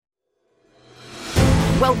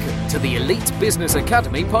Welcome to the Elite Business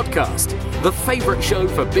Academy podcast, the favourite show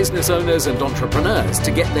for business owners and entrepreneurs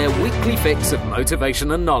to get their weekly fix of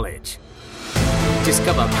motivation and knowledge.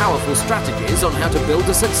 Discover powerful strategies on how to build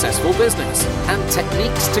a successful business and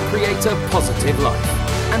techniques to create a positive life.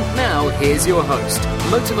 And now, here's your host,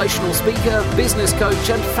 motivational speaker, business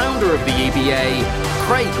coach and founder of the EBA,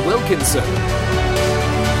 Craig Wilkinson.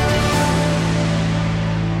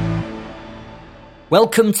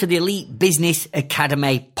 Welcome to the Elite Business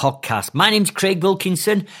Academy podcast. My name's Craig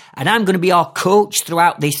Wilkinson and I'm going to be our coach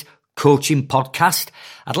throughout this coaching podcast.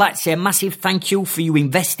 I'd like to say a massive thank you for you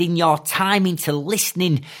investing your time into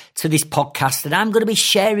listening to this podcast, and I'm going to be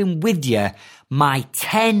sharing with you my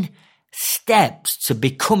 10 steps to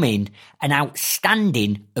becoming an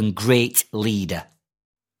outstanding and great leader.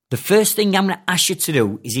 The first thing I'm going to ask you to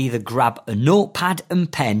do is either grab a notepad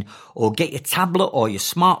and pen or get your tablet or your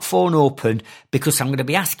smartphone open, because I'm going to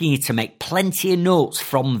be asking you to make plenty of notes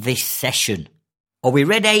from this session. Are we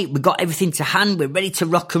ready? We've got everything to hand. We're ready to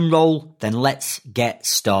rock and roll. Then let's get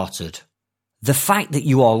started. The fact that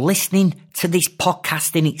you are listening to this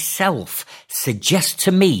podcast in itself suggests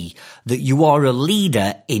to me that you are a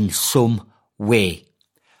leader in some way.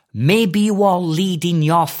 Maybe you are leading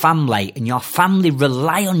your family and your family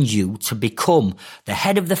rely on you to become the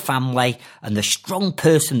head of the family and the strong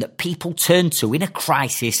person that people turn to in a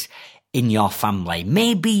crisis in your family.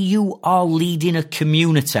 Maybe you are leading a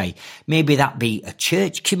community. Maybe that be a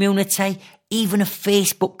church community, even a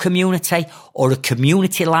Facebook community, or a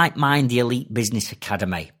community like mine, the Elite Business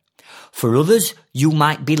Academy. For others, you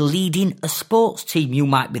might be leading a sports team. You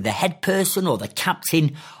might be the head person or the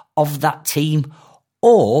captain of that team.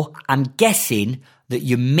 Or I'm guessing that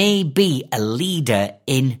you may be a leader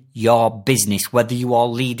in your business, whether you are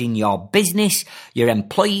leading your business, your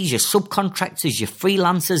employees, your subcontractors, your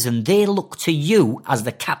freelancers, and they look to you as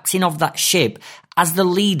the captain of that ship, as the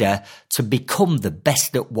leader, to become the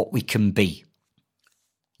best at what we can be.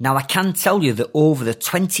 Now, I can tell you that over the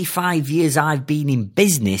 25 years I've been in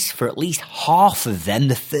business, for at least half of them,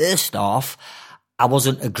 the first half, I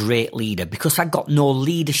wasn't a great leader because I got no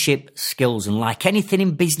leadership skills. And like anything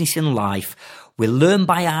in business and life, we learn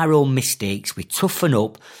by our own mistakes, we toughen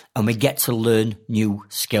up, and we get to learn new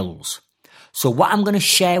skills. So what I'm going to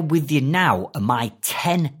share with you now are my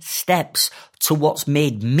 10 steps to what's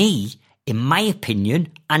made me, in my opinion,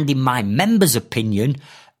 and in my members' opinion,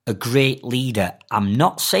 a great leader. I'm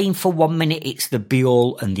not saying for 1 minute it's the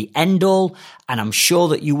be-all and the end-all, and I'm sure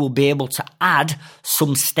that you will be able to add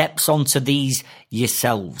some steps onto these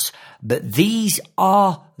yourselves. But these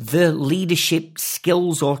are the leadership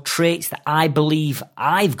skills or traits that I believe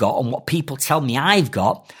I've got, and what people tell me I've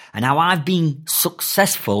got, and how I've been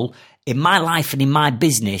successful in my life and in my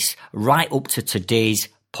business right up to today's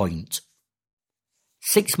point.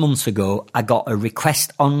 6 months ago, I got a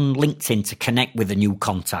request on LinkedIn to connect with a new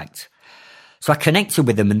contact. So I connected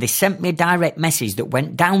with them and they sent me a direct message that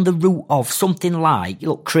went down the route of something like,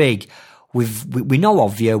 look, Craig, we know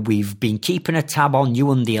of you. We've been keeping a tab on you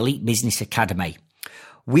and the Elite Business Academy.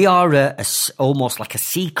 We are almost like a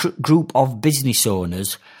secret group of business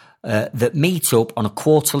owners that meet up on a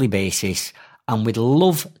quarterly basis, and we'd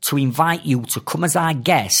love to invite you to come as our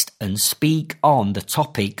guest and speak on the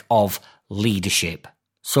topic of leadership.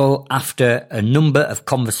 So after a number of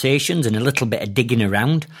conversations and a little bit of digging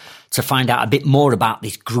around to find out a bit more about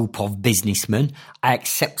this group of businessmen, I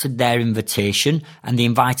accepted their invitation and they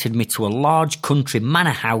invited me to a large country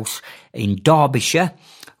manor house in Derbyshire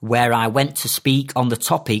where I went to speak on the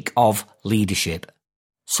topic of leadership.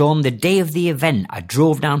 So on the day of the event, I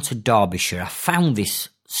drove down to Derbyshire. I found this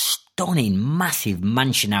stunning, massive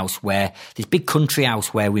mansion house this big country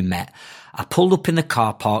house where we met. I pulled up in the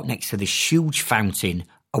car park next to this huge fountain.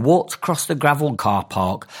 I walked across the gravel car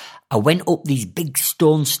park. I went up these big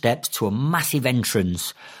stone steps to a massive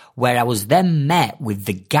entrance where I was then met with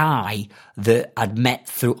the guy that I'd met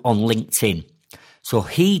on LinkedIn. So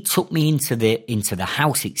he took me into the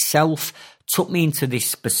house itself, took me into this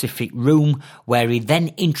specific room where he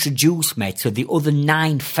then introduced me to the other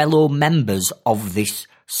 9 fellow members of this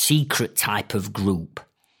secret type of group.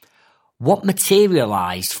 What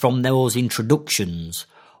materialised from those introductions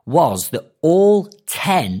was that all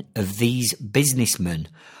 10 of these businessmen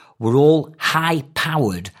were all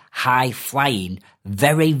high-powered, high-flying,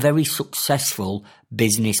 very, very successful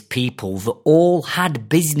business people that all had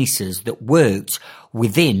businesses that worked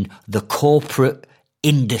within the corporate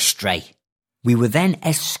industry. We were then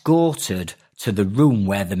escorted to the room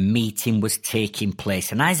where the meeting was taking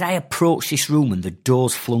place. And as I approached this room and the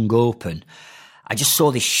doors flung open, I just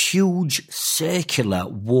saw this huge circular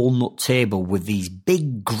walnut table with these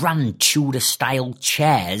big grand Tudor-style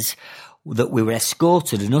chairs that we were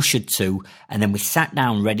escorted and ushered to, and then we sat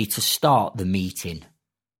down ready to start the meeting.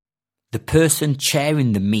 The person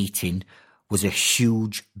chairing the meeting was a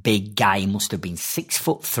huge, big guy. He must have been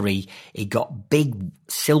 6'3". He got big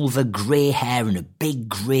silver grey hair and a big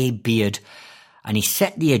grey beard. And he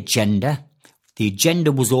set the agenda. The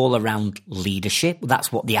agenda was all around leadership.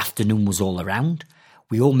 That's what the afternoon was all around.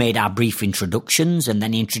 We all made our brief introductions, and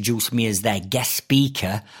then he introduced me as their guest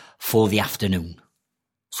speaker for the afternoon.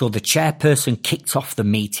 So the chairperson kicked off the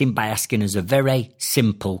meeting by asking us a very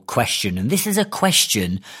simple question. And this is a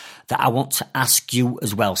question that I want to ask you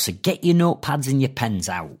as well. So get your notepads and your pens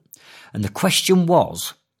out. And the question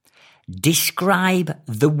was, describe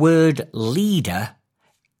the word leader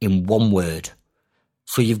in one word.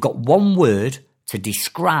 So you've got one word to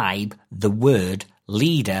describe the word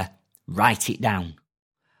leader. Write it down.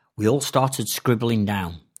 We all started scribbling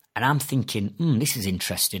down. And I'm thinking, this is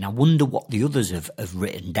interesting. I wonder what the others have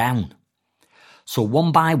written down. So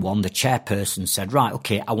one by one, the chairperson said, right,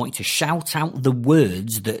 okay, I want you to shout out the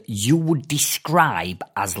words that you would describe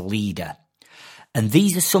as leader. And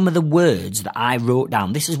these are some of the words that I wrote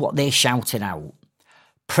down. This is what they shouted out.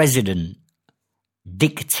 President,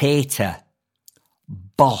 dictator,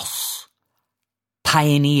 boss,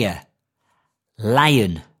 pioneer,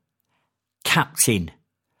 lion, captain,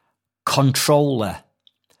 controller,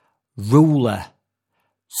 ruler,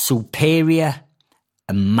 superior,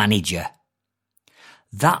 and manager.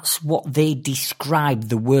 That's what they describe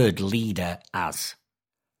the word leader as.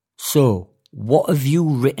 So, what have you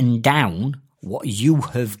written down, what you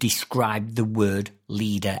have described the word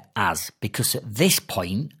leader as? Because at this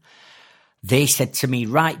point, they said to me,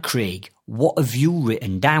 right, Craig, what have you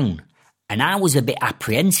written down? And I was a bit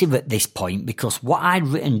apprehensive at this point because what I'd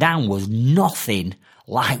written down was nothing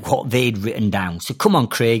like what they'd written down. So come on,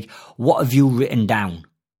 Craig, what have you written down?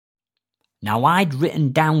 Now, I'd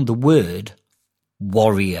written down the word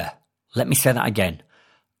warrior. Let me say that again.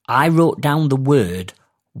 I wrote down the word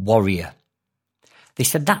warrior. They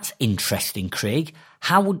said, that's interesting, Craig.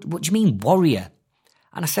 What do you mean warrior?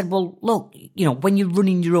 And I said, well, look, when you're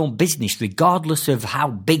running your own business, regardless of how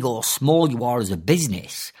big or small you are as a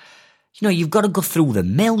business, you've got to go through the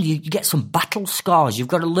mill. You get some battle scars. You've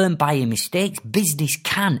got to learn by your mistakes. Business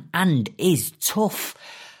can and is tough.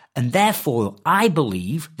 And therefore, I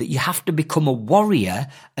believe that you have to become a warrior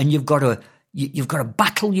and you've got to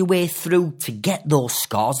battle your way through to get those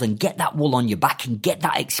scars and get that wool on your back and get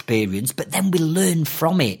that experience. But then we learn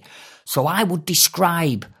from it. So I would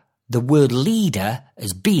describe the word leader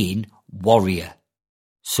as being warrior.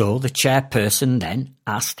 So the chairperson then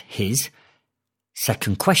asked his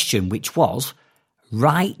second question, which was,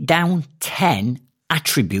 write down 10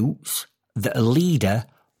 attributes that a leader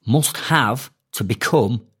must have to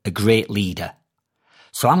become a great leader.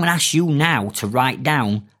 So I'm going to ask you now to write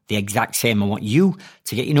down the exact same. I want you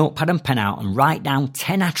to get your notepad and pen out and write down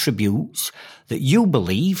 10 attributes that you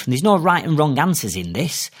believe, and there's no right and wrong answers in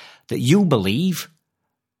this, that you believe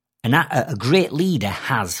a great leader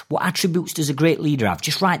has. What attributes does a great leader have?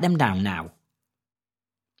 Just write them down now.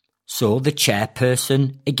 So the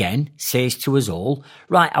chairperson again says to us all,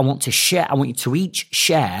 right, I want you to each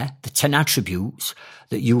share the 10 attributes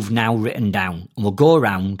that you've now written down. And we'll go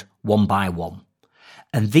around one by one.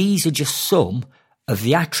 And these are just some of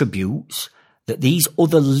the attributes that these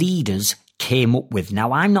other leaders came up with.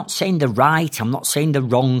 Now, I'm not saying they're right, I'm not saying they're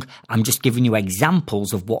wrong, I'm just giving you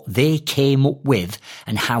examples of what they came up with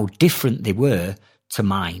and how different they were to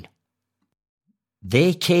mine.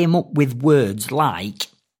 They came up with words like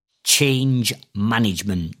change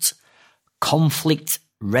management, conflict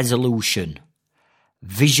resolution,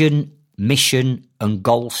 vision, mission and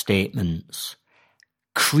goal statements,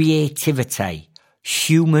 creativity,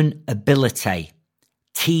 human ability,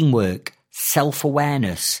 teamwork,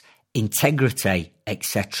 self-awareness, integrity,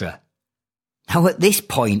 etc. Now at this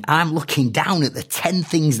point, I'm looking down at the 10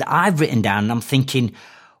 things that I've written down and I'm thinking,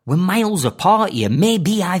 we're miles apart here.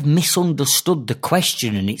 Maybe I've misunderstood the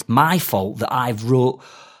question and it's my fault that I've wrote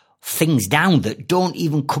things down that don't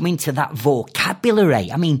even come into that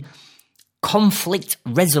vocabulary. I mean, conflict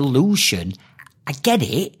resolution, I get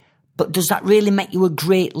it, but does that really make you a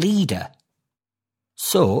great leader?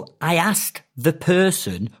 So I asked the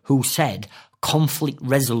person who said conflict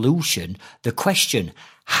resolution the question,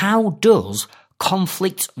 how does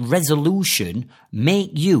conflict resolution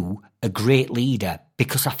make you a great leader?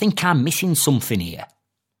 Because I think I'm missing something here.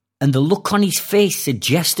 And the look on his face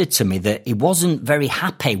suggested to me that he wasn't very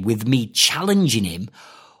happy with me challenging him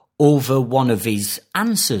over one of his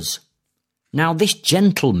answers. Now, this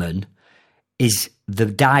gentleman is the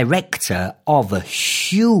director of a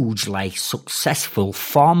hugely successful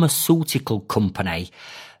pharmaceutical company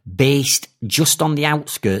based just on the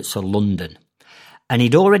outskirts of London. And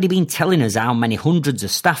he'd already been telling us how many hundreds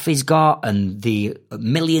of staff he's got and the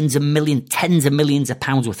millions and millions, tens of millions of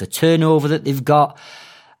pounds worth of turnover that they've got,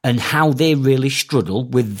 and how they really struggle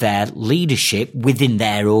with their leadership within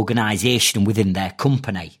their organisation, within their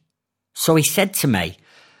company. So he said to me,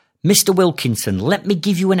 Mr. Wilkinson, let me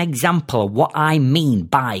give you an example of what I mean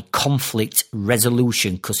by conflict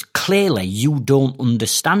resolution, because clearly you don't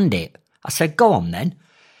understand it. I said, go on then.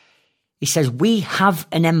 He says, we have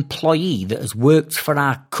an employee that has worked for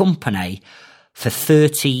our company for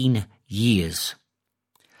 13 years.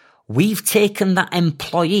 We've taken that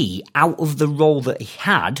employee out of the role that he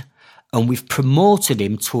had and we've promoted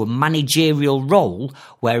him to a managerial role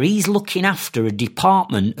where he's looking after a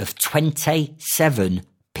department of 27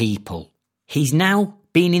 people. He's now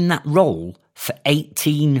been in that role for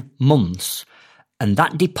 18 months and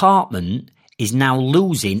that department is now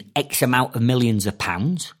losing X amount of millions of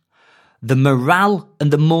pounds. The morale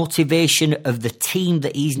and the motivation of the team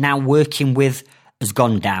that he's now working with has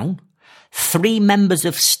gone down. 3 members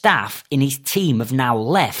of staff in his team have now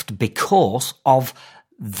left because of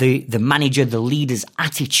the manager, the leader's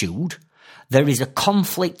attitude. There is a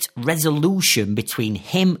conflict resolution between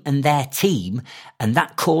him and their team, and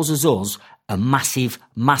that causes us a massive,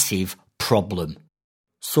 massive problem.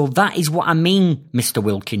 So that is what I mean, Mr.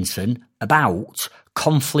 Wilkinson, about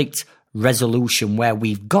conflict resolution, where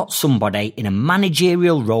we've got somebody in a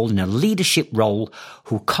managerial role, in a leadership role,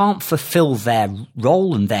 who can't fulfill their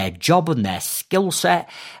role and their job and their skill set,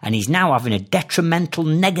 and is now having a detrimental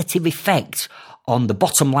negative effect on the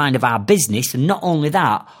bottom line of our business, and not only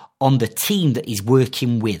that, on the team that he's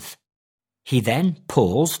working with. He then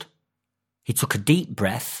paused, he took a deep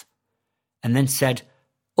breath, and then said,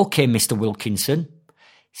 okay, Mr. Wilkinson,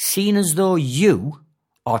 seeing as though you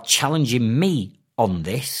are challenging me on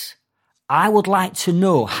this, I would like to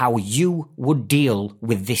know how you would deal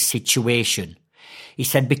with this situation. He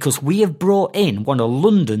said, because we have brought in one of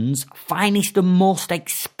London's finest and most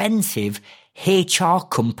expensive HR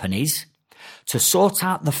companies to sort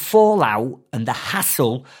out the fallout and the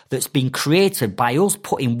hassle that's been created by us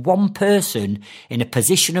putting one person in a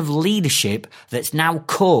position of leadership that's now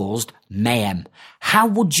caused mayhem. How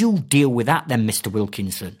would you deal with that then, Mr.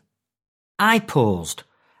 Wilkinson? I paused.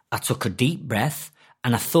 I took a deep breath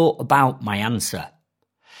and I thought about my answer.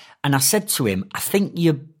 And I said to him, I think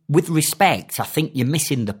you're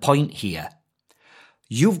missing the point here.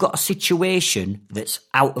 You've got a situation that's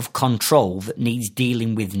out of control that needs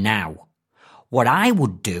dealing with now. What I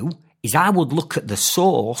would do is I would look at the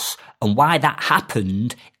source and why that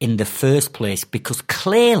happened in the first place, because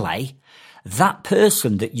clearly that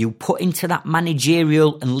person that you put into that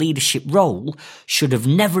managerial and leadership role should have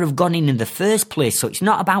never have gone in the first place. So it's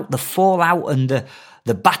not about the fallout and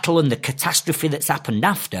the battle and the catastrophe that's happened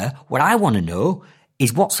after. What I want to know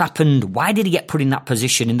is what's happened. Why did he get put in that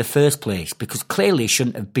position in the first place? Because clearly he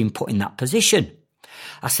shouldn't have been put in that position.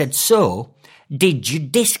 I said, so did you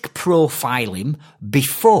disc profile him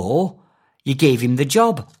before you gave him the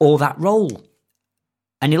job or that role?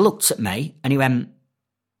 And he looked at me and he went,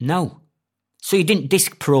 no. So you didn't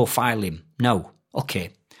disc profile him? No.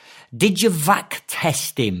 Okay. Did you VAC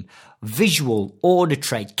test him? Visual,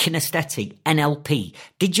 auditory, kinesthetic, NLP.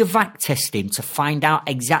 Did you VAC test him to find out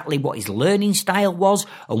exactly what his learning style was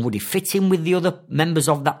and would he fit in with the other members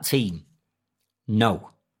of that team? No.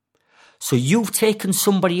 So you've taken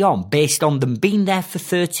somebody on based on them being there for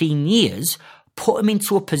 13 years, put them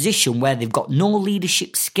into a position where they've got no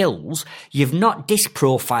leadership skills, you've not disc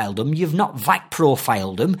profiled them, you've not VAC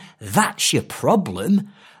profiled them. That's your problem.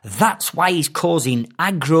 That's why he's causing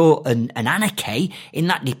aggro and anarchy in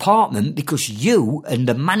that department, because you and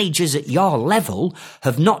the managers at your level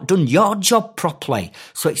have not done your job properly.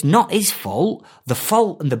 So it's not his fault. The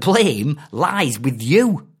fault and the blame lies with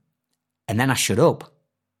you. And then I shut up.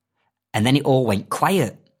 And then it all went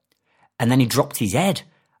quiet. And then he dropped his head.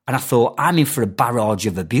 And I thought, I'm in for a barrage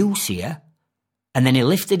of abuse here. And then he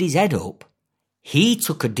lifted his head up. He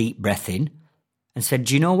took a deep breath in and said,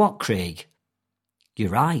 do you know what, Craig? You're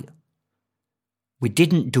right. We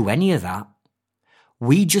didn't do any of that.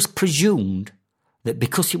 We just presumed that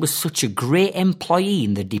because he was such a great employee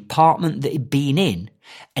in the department that he'd been in,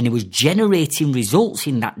 and he was generating results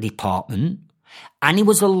in that department, and he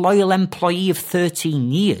was a loyal employee of 13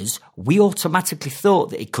 years, we automatically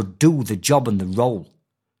thought that he could do the job and the role.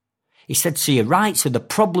 He said, so you're right, so the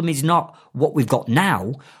problem is not what we've got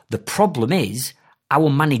now, the problem is our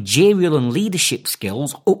managerial and leadership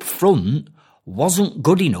skills up front wasn't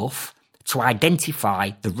good enough to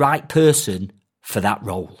identify the right person for that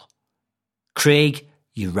role. Craig,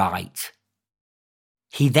 you're right.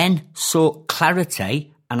 He then sought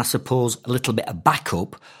clarity and I suppose a little bit of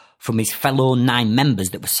backup from his fellow 9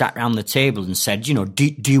 members that were sat around the table and said,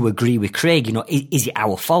 do you agree with Craig? Is it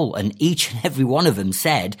our fault? And each and every one of them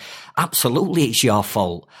said, absolutely, it's your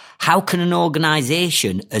fault. How can an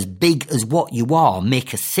organisation as big as what you are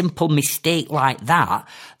make a simple mistake like that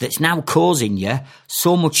that's now causing you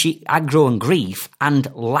so much aggro and grief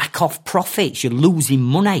and lack of profits? You're losing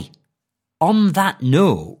money. On that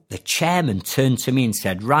note, the chairman turned to me and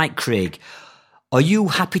said, right, Craig, are you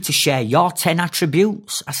happy to share your 10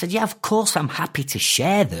 attributes? I said, yeah, of course I'm happy to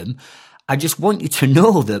share them. I just want you to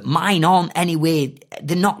know that mine aren't anyway,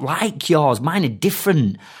 they're not like yours. Mine are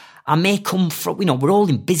different. I may come from, we're all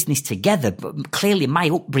in business together, but clearly my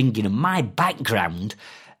upbringing and my background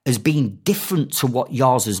has been different to what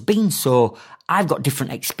yours has been. So I've got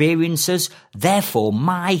different experiences. Therefore,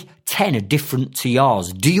 my 10 are different to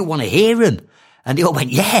yours. Do you want to hear them? And they all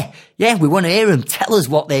went, yeah, we want to hear them. Tell us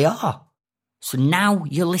what they are. So now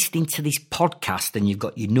you're listening to this podcast and you've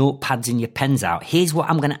got your notepads and your pens out. Here's what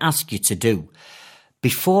I'm going to ask you to do.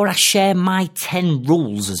 Before I share my 10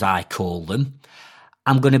 rules, as I call them,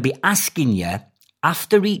 I'm going to be asking you,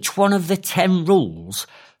 after each one of the 10 rules,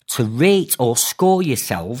 to rate or score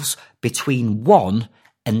yourselves between 1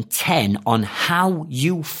 and 10 on how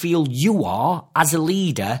you feel you are as a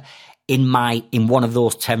leader in one of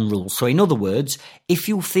those 10 rules. So in other words, if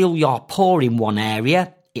you feel you're poor in one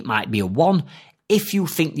area, it might be a 1. If you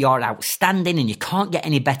think you're outstanding and you can't get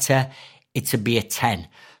any better, it'll be a 10.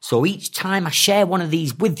 So each time I share one of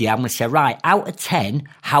these with you, I'm going to say, right, out of 10,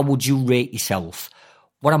 how would you rate yourself?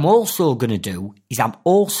 What I'm also going to do is I'm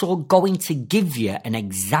also going to give you an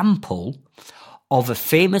example of a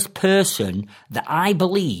famous person that I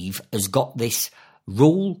believe has got this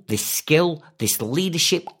rule, this skill, this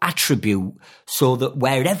leadership attribute, so that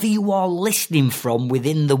wherever you are listening from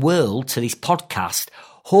within the world to this podcast,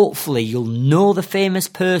 hopefully you'll know the famous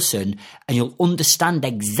person and you'll understand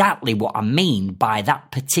exactly what I mean by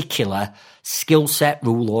that particular skill set,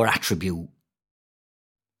 rule or attribute.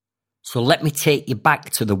 So let me take you back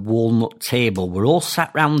to the walnut table. We're all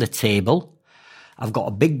sat round the table. I've got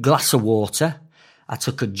a big glass of water. I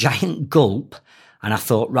took a giant gulp and I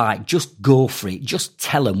thought, right, just go for it. Just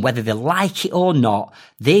tell them whether they like it or not.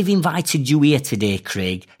 They've invited you here today,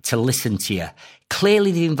 Craig, to listen to you.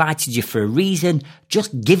 Clearly they've invited you for a reason.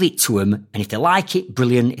 Just give it to them. And if they like it,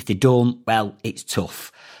 brilliant. If they don't, well, it's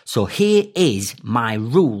tough. So here is my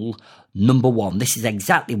rule number 1. This is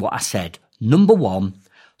exactly what I said. Number 1,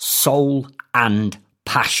 soul and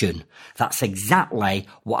passion. That's exactly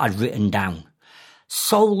what I'd written down.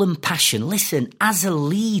 Soul and passion. Listen, as a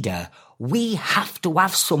leader, we have to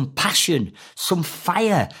have some passion, some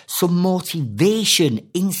fire, some motivation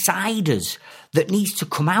inside us that needs to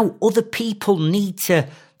come out. Other people need to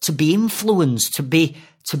be influenced, to be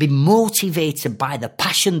motivated by the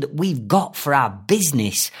passion that we've got for our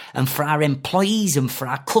business and for our employees and for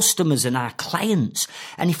our customers and our clients.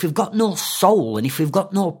 And if we've got no soul and if we've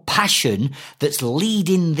got no passion that's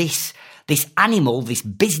leading this animal, this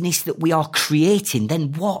business that we are creating,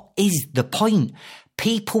 then what is the point?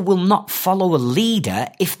 People will not follow a leader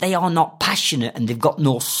if they are not passionate and they've got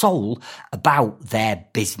no soul about their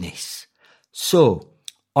business. So,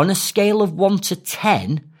 on a scale of 1 to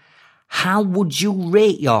 10, how would you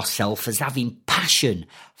rate yourself as having passion,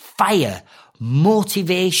 fire,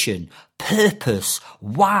 motivation, purpose,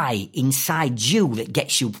 why inside you that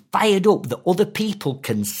gets you fired up, that other people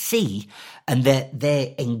can see and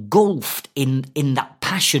they're engulfed in that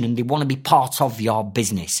passion and they want to be part of your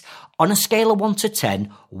business? On a scale of 1 to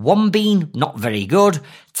 10, 1 being not very good,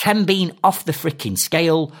 10 being off the freaking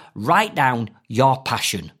scale, write down your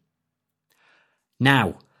passion.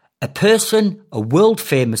 Now, a world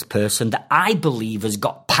famous person that I believe has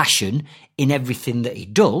got passion in everything that he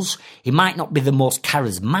does, he might not be the most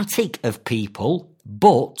charismatic of people,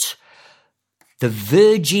 but the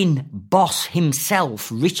Virgin boss himself,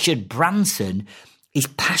 Richard Branson, is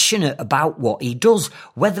passionate about what he does.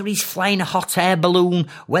 Whether he's flying a hot air balloon,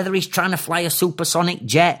 whether he's trying to fly a supersonic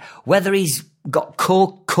jet, whether he's got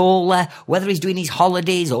Coca-Cola, whether he's doing his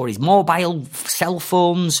holidays or his mobile cell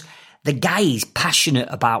phones, the guy is passionate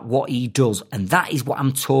about what he does, and that is what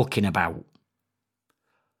I'm talking about.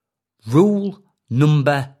 Rule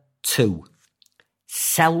number 2,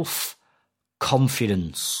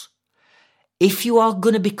 self-confidence. If you are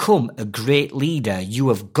going to become a great leader, you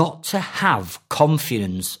have got to have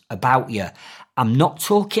confidence about you. I'm not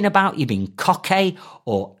talking about you being cocky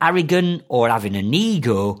or arrogant or having an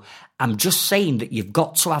ego. I'm just saying that you've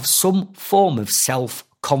got to have some form of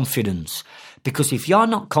self-confidence. Because if you're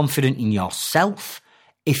not confident in yourself,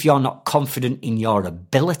 if you're not confident in your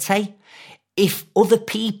ability, if other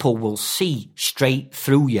people will see straight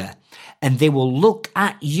through you and they will look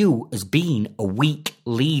at you as being a weak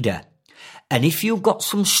leader, and if you've got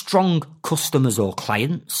some strong customers or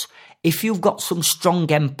clients, if you've got some strong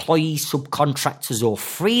employees, subcontractors or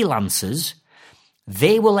freelancers,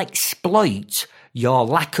 they will exploit your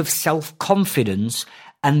lack of self-confidence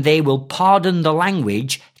and they will, pardon the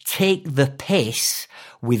language, take the piss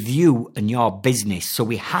with you and your business. So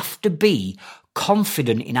we have to be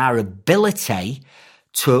confident in our ability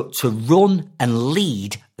to run and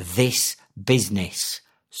lead this business.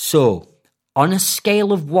 So on a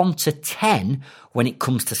scale of 1 to 10, when it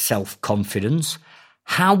comes to self-confidence,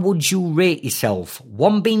 how would you rate yourself?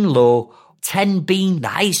 1 being low, 10 being the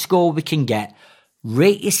highest score we can get.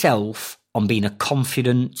 Rate yourself on being a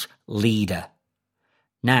confident leader.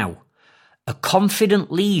 Now, a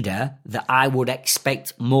confident leader that I would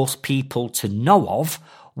expect most people to know of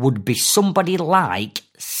would be somebody like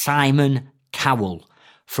Simon Cowell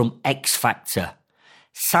from X Factor.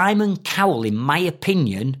 Simon Cowell, in my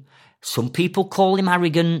opinion, some people call him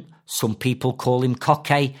arrogant, some people call him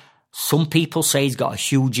cocky, some people say he's got a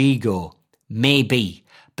huge ego. Maybe.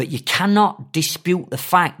 But you cannot dispute the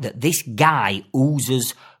fact that this guy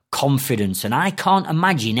oozes confidence, and I can't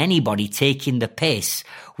imagine anybody taking the piss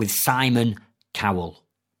with Simon Cowell.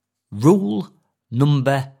 Rule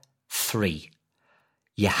number 3.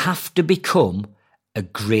 You have to become a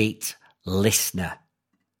great listener.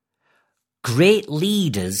 Great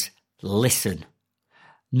leaders listen.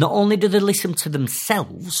 Not only do they listen to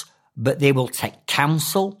themselves, but they will take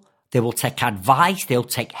counsel, they will take advice, they'll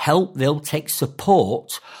take help, they'll take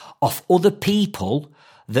support of other people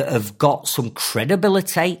that have got some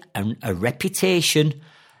credibility and a reputation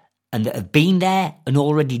and that have been there and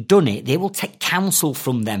already done it. They will take counsel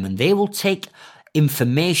from them and they will take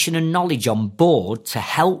information and knowledge on board to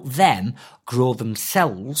help them grow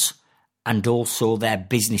themselves and also their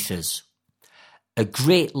businesses. A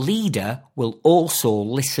great leader will also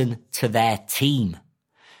listen to their team.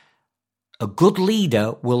 A good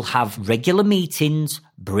leader will have regular meetings,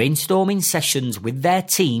 brainstorming sessions with their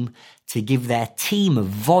team to give their team a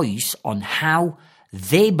voice on how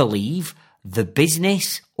they believe the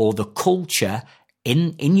business or the culture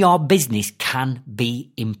in your business can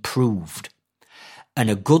be improved. And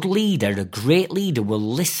a good leader, a great leader, will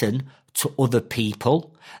listen to other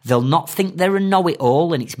people. They'll not think they're a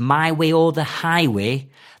know-it-all and it's my way or the highway.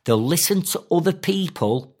 They'll listen to other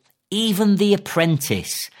people, even the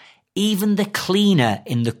apprentice, even the cleaner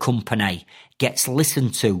in the company gets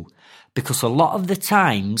listened to, because a lot of the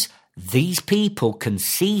times these people can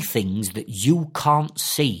see things that you can't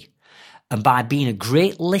see. And by being a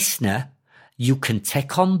great listener, you can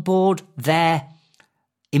take on board their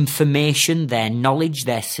information, their knowledge,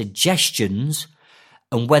 their suggestions,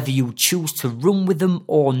 and whether you choose to run with them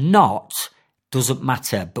or not doesn't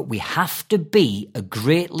matter. But we have to be a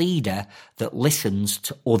great leader that listens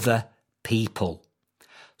to other people.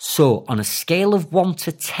 So on a scale of 1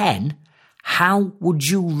 to 10, how would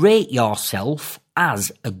you rate yourself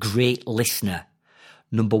as a great listener?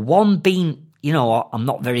 Number 1 being, I'm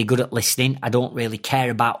not very good at listening. I don't really care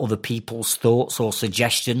about other people's thoughts or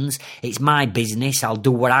suggestions. It's my business. I'll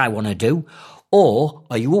do what I want to do. Or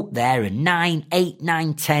are you up there at 9, 8,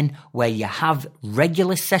 9, 10, where you have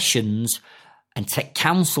regular sessions and take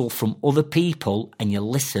counsel from other people and you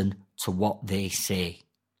listen to what they say?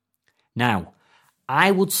 Now,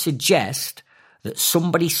 I would suggest that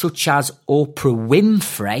somebody such as Oprah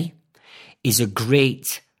Winfrey is a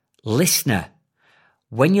great listener.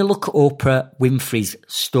 When you look at Oprah Winfrey's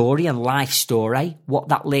story and life story, what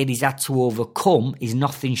that lady's had to overcome is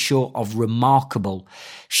nothing short of remarkable.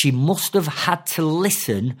 She must have had to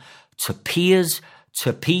listen to peers,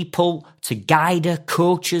 to people, to guide her,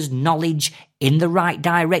 coaches, knowledge in the right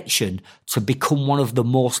direction to become one of the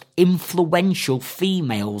most influential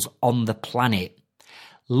females on the planet.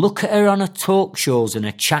 Look at her on her talk shows and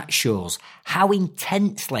her chat shows, how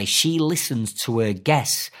intensely she listens to her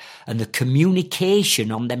guests and the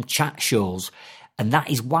communication on them chat shows. And that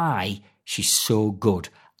is why she's so good.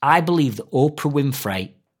 I believe that Oprah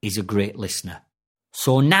Winfrey is a great listener.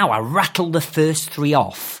 So now I rattle the first 3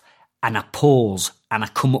 off and I pause and I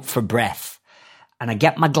come up for breath and I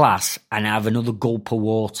get my glass and I have another gulp of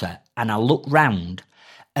water and I look round.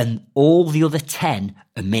 And all the other 10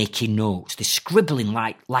 are making notes. They're scribbling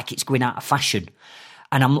like it's going out of fashion.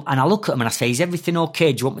 And I look at them and I say, is everything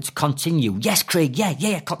okay? Do you want me to continue? Yes, Craig.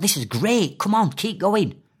 Yeah. This is great. Come on, keep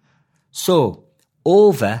going. So,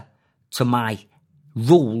 over to my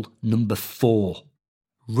rule number 4.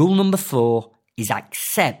 Rule number 4 is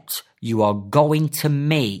accept you are going to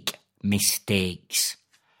make mistakes.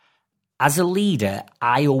 as a leader,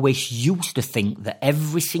 I always used to think that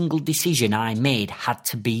every single decision I made had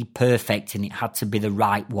to be perfect and it had to be the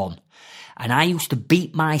right one. And I used to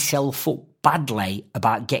beat myself up badly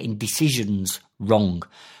about getting decisions wrong.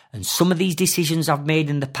 And some of these decisions I've made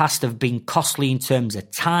in the past have been costly in terms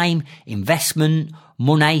of time, investment,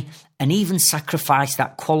 money, and even sacrificed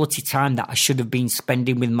that quality time that I should have been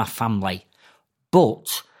spending with my family.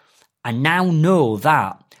 But I now know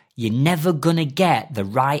that you're never going to get the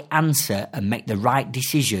right answer and make the right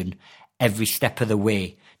decision every step of the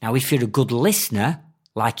way. Now, if you're a good listener,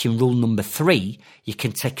 like in rule number 3, you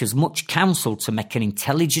can take as much counsel to make an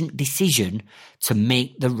intelligent decision to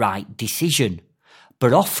make the right decision.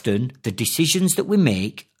 But often, the decisions that we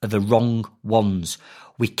make are the wrong ones.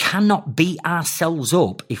 We cannot beat ourselves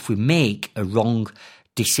up if we make a wrong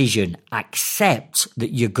decision. Accept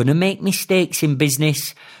that you're going to make mistakes in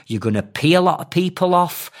business. You're going to pee a lot of people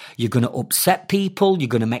off. You're going to upset people. You're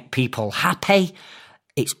going to make people happy.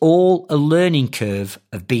 It's all a learning curve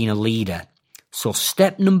of being a leader. So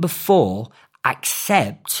step number 4,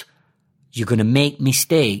 accept you're going to make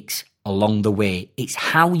mistakes along the way. It's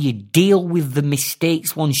how you deal with the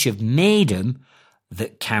mistakes once you've made them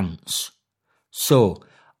that counts. So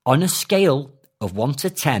on a scale of 1 to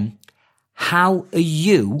 10, how are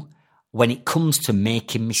you when it comes to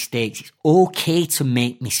making mistakes? It's okay to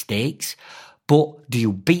make mistakes, but do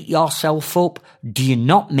you beat yourself up? Do you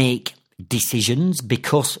not make decisions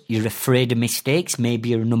because you're afraid of mistakes? Maybe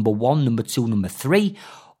you're number 1, number 2, number 3.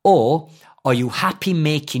 Or are you happy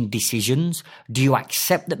making decisions? Do you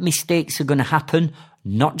accept that mistakes are going to happen,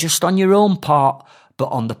 not just on your own part, but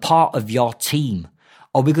on the part of your team?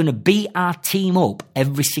 Are we going to beat our team up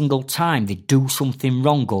every single time they do something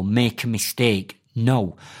wrong or make a mistake?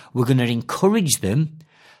 No. We're going to encourage them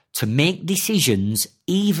to make decisions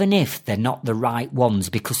even if they're not the right ones,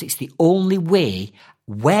 because it's the only way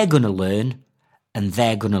we're going to learn and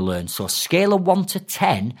they're going to learn. So a scale of 1 to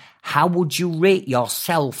 10, how would you rate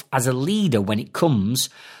yourself as a leader when it comes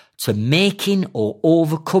to making or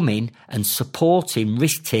overcoming and supporting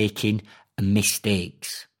risk-taking and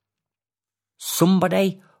mistakes?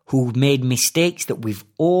 Somebody who made mistakes that we've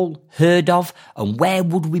all heard of, and where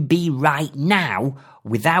would we be right now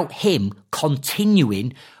without him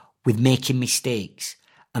continuing with making mistakes?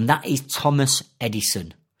 And that is Thomas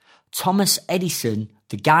Edison. Thomas Edison,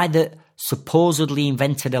 the guy that supposedly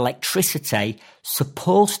invented electricity,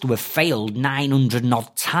 supposed to have failed 900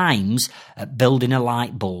 odd times at building a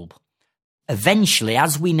light bulb. Eventually,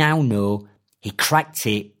 as we now know, he cracked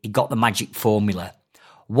it, he got the magic formula.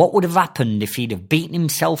 What would have happened if he'd have beaten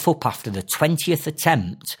himself up after the 20th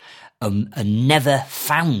attempt and never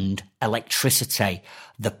found electricity?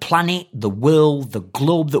 The planet, the world, the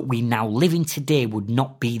globe that we now live in today would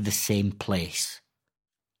not be the same place.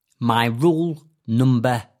 My rule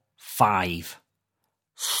number 5.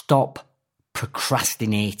 Stop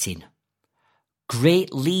procrastinating.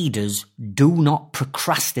 Great leaders do not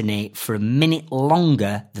procrastinate for a minute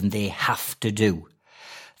longer than they have to do.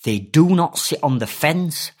 They do not sit on the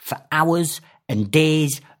fence for hours and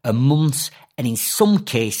days and months, and in some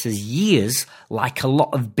cases years, like a lot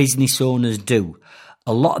of business owners do.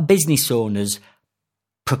 A lot of business owners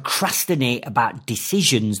procrastinate about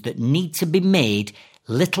decisions that need to be made,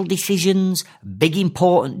 little decisions, big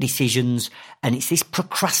important decisions, and it's this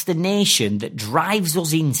procrastination that drives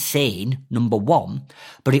us insane, number 1,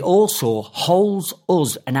 but it also holds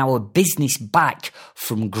us and our business back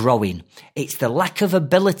from growing. It's the lack of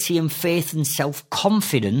ability and faith and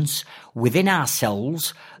self-confidence within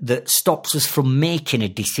ourselves that stops us from making a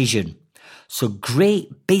decision. So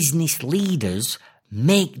great business leaders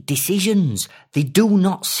make decisions. They do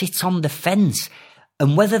not sit on the fence.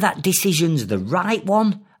 And whether that decision's the right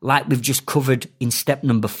one, like we've just covered in step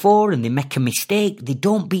number 4, and they make a mistake, they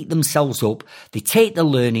don't beat themselves up, they take the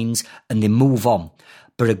learnings and they move on.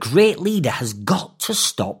 But a great leader has got to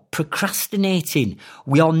stop procrastinating.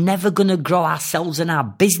 We are never going to grow ourselves and our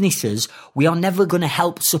businesses. We are never going to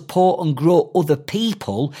help support and grow other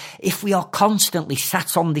people if we are constantly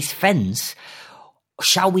sat on this fence.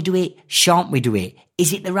 Shall we do it? Shan't we do it?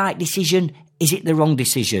 Is it the right decision? Is it the wrong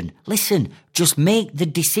decision? Listen, just make the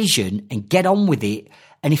decision and get on with it.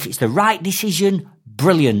 And if it's the right decision,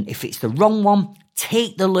 brilliant. If it's the wrong one,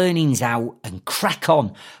 take the learnings out and crack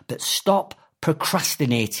on. But stop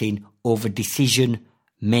procrastinating over decision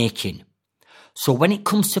making. So when it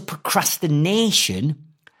comes to procrastination,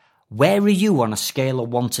 where are you on a scale of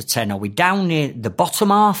 1 to 10? Are we down near the bottom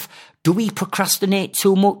half? Do we procrastinate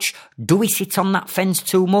too much? Do we sit on that fence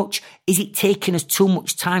too much? Is it taking us too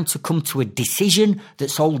much time to come to a decision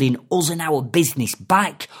that's holding us and our business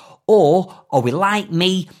back? Or are we like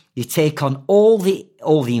me? You take on all the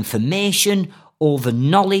information, all the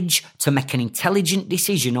knowledge to make an intelligent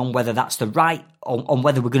decision on whether that's the right, on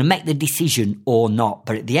whether we're going to make the decision or not.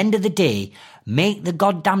 But at the end of the day, make the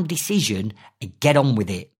goddamn decision and get on with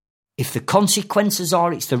it. If the consequences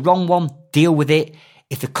are it's the wrong one, deal with it.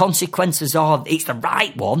 If the consequences are it's the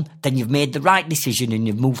right one, then you've made the right decision and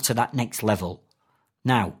you've moved to that next level.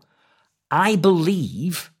 Now, I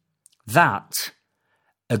believe that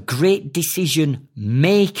a great decision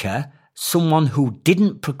maker, someone who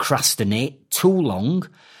didn't procrastinate too long,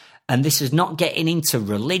 and this is not getting into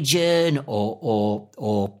religion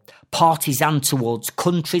or partisan towards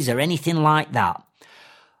countries or anything like that,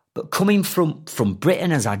 but coming from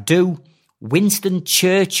Britain as I do, Winston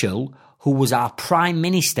Churchill, who was our Prime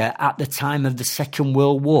Minister at the time of the Second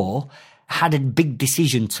World War, had a big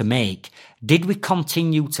decision to make. Did we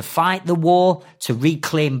continue to fight the war to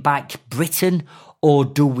reclaim back Britain, or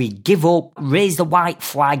do we give up, raise the white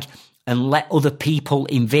flag and let other people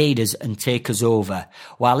invade us and take us over?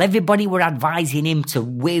 While everybody were advising him to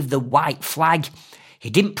wave the white flag, he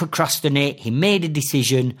didn't procrastinate, he made a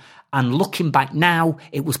decision, and looking back now,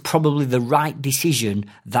 it was probably the right decision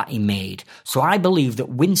that he made. So I believe that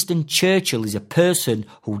Winston Churchill is a person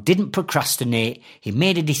who didn't procrastinate, he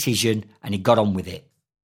made a decision and he got on with it.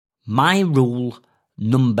 My rule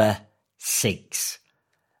number 6.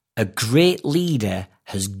 A great leader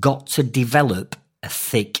has got to develop a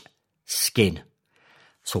thick skin.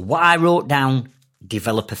 So what I wrote down,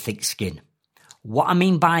 develop a thick skin. What I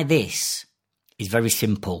mean by this is very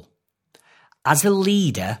simple. As a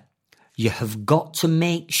leader, you have got to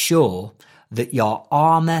make sure that your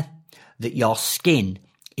armour, that your skin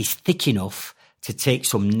is thick enough to take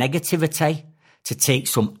some negativity, to take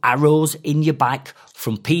some arrows in your back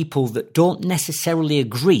from people that don't necessarily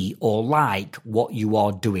agree or like what you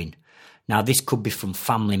are doing. Now, this could be from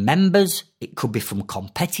family members, it could be from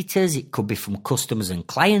competitors, it could be from customers and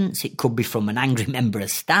clients, it could be from an angry member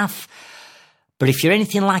of staff. But if you're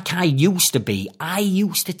anything like I used to be, I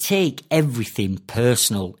used to take everything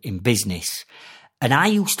personal in business. And I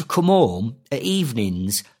used to come home at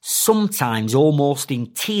evenings, sometimes almost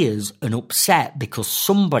in tears and upset because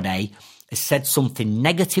somebody has said something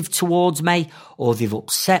negative towards me, or they've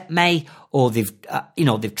upset me, or they've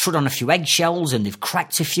trod on a few eggshells and they've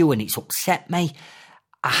cracked a few and it's upset me.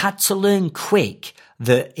 I had to learn quick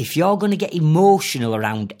that if you're going to get emotional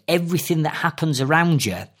around everything that happens around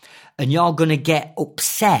you, and you're going to get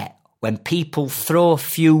upset when people throw a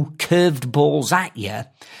few curved balls at you,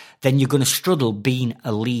 then you're going to struggle being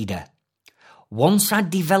a leader. Once I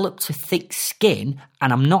developed a thick skin,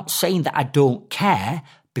 and I'm not saying that I don't care,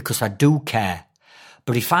 because I do care,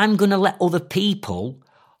 but if I'm going to let other people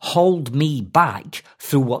hold me back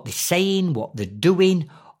through what they're saying, what they're doing,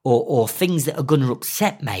 or things that are going to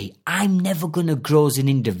upset me, I'm never going to grow as an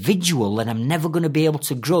individual, and I'm never going to be able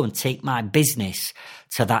to grow and take my business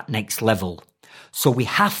to that next level. So we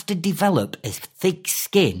have to develop a thick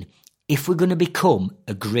skin if we're going to become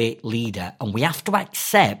a great leader. And we have to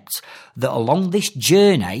accept that along this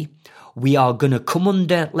journey, we are going to come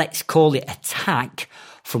under, let's call it, attack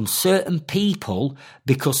from certain people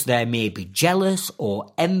because they may be jealous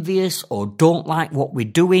or envious or don't like what we're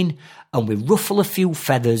doing, and we ruffle a few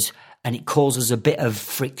feathers and it causes a bit of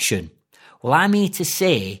friction. Well, I'm here to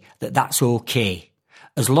say that that's okay.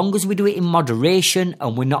 As long as we do it in moderation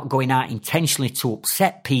and we're not going out intentionally to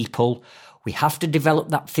upset people, we have to develop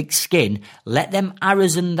that thick skin, let them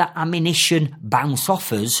arrows and that ammunition bounce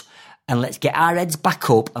off us, and let's get our heads back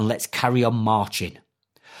up and let's carry on marching.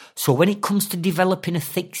 So when it comes to developing a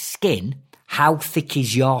thick skin, how thick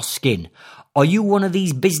is your skin? Are you one of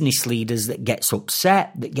these business leaders that gets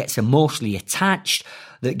upset, that gets emotionally attached,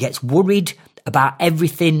 that gets worried about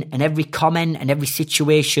everything and every comment and every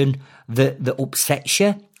situation that upsets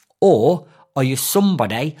you? Or are you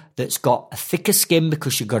somebody that's got a thicker skin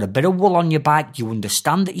because you've got a bit of wool on your back, you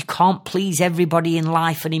understand that you can't please everybody in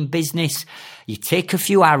life and in business, you take a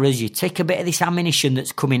few arrows, you take a bit of this ammunition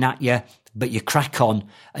that's coming at you, but you crack on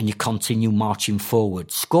and you continue marching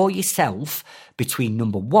forward. Score yourself between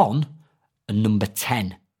number 1 and number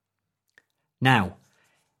 10. Now,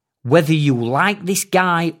 whether you like this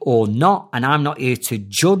guy or not, and I'm not here to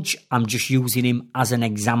judge, I'm just using him as an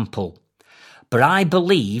example. But I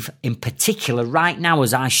believe, in particular right now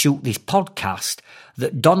as I shoot this podcast,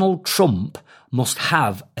 that Donald Trump must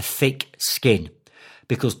have a thick skin.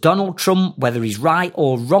 Because Donald Trump, whether he's right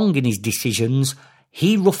or wrong in his decisions,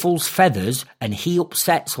 he ruffles feathers and he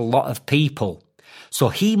upsets a lot of people. So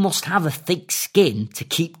he must have a thick skin to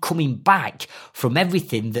keep coming back from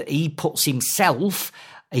everything that he puts himself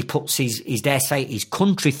he puts his dare say, his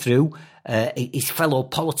country through, his fellow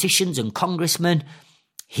politicians and congressmen,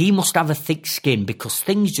 he must have a thick skin because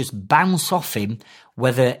things just bounce off him.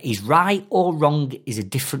 Whether he's right or wrong is a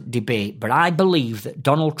different debate, but I believe that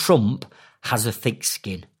Donald Trump has a thick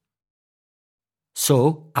skin.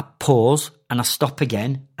 So I pause and I stop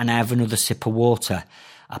again and I have another sip of water.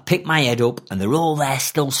 I pick my head up and they're all there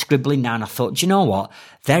still scribbling down. I thought, do you know what?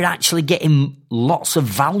 They're actually getting lots of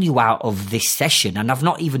value out of this session and I've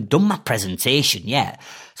not even done my presentation yet.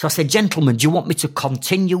 So I said, gentlemen, do you want me to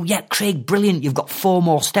continue? Yeah, Craig, brilliant. You've got 4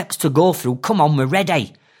 more steps to go through. Come on, we're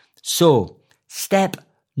ready. So, step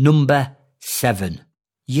number 7.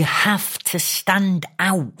 You have to stand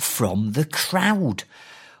out from the crowd.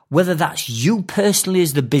 Whether that's you personally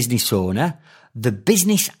as the business owner, the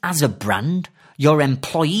business as a brand, your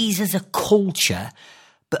employees as a culture,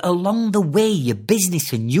 but along the way, your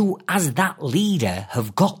business and you as that leader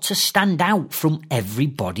have got to stand out from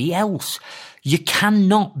everybody else. You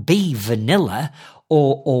cannot be vanilla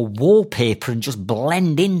or wallpaper and just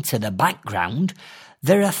blend into the background.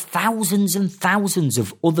 There are thousands and thousands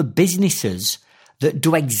of other businesses that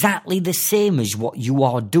do exactly the same as what you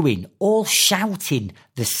are doing, all shouting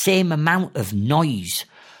the same amount of noise.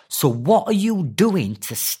 So what are you doing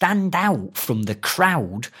to stand out from the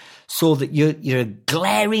crowd so that you're a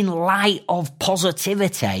glaring light of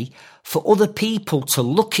positivity for other people to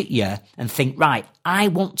look at you and think, right, I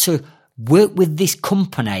want to work with this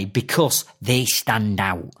company because they stand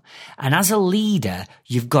out. And as a leader,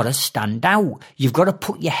 you've got to stand out. You've got to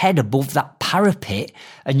put your head above that parapet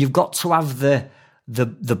and you've got to have the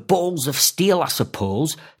balls of steel, I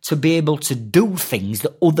suppose, to be able to do things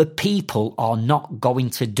that other people are not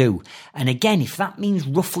going to do. And again, if that means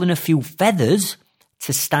ruffling a few feathers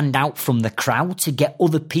to stand out from the crowd, to get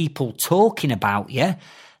other people talking about you,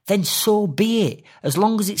 then so be it. As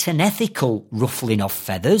long as it's an ethical ruffling of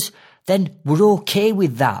feathers, then we're okay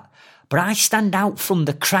with that. But I stand out from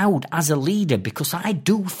the crowd as a leader because I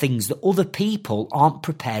do things that other people aren't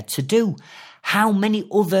prepared to do. How many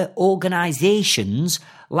other organisations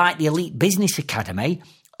like the Elite Business Academy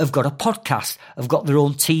have got a podcast, have got their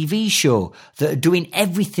own TV show, that are doing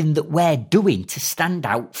everything that we're doing to stand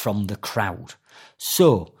out from the crowd?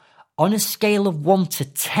 So, on a scale of 1 to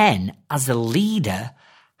 10, as a leader,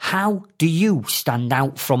 how do you stand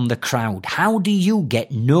out from the crowd? How do you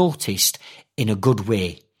get noticed in a good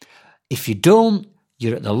way? If you don't,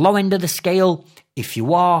 you're at the low end of the scale. If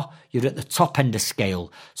you are, you're at the top end of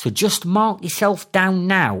scale. So just mark yourself down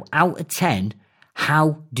now, out of 10,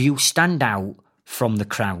 how do you stand out from the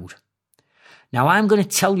crowd? Now, I'm going to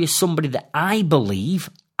tell you somebody that I believe,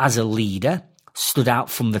 as a leader, stood out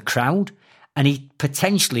from the crowd, and he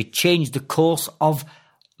potentially changed the course of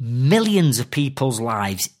millions of people's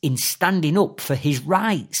lives in standing up for his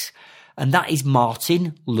rights. And that is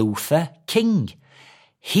Martin Luther King.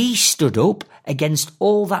 He stood up against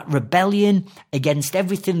all that rebellion, against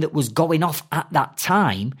everything that was going off at that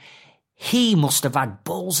time. He must have had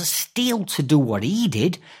balls of steel to do what he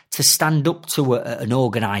did, to stand up to an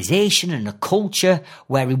organisation and a culture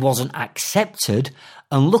where he wasn't accepted.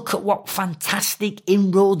 And look at what fantastic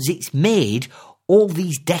inroads it's made all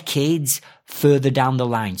these decades further down the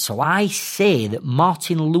line. So I say that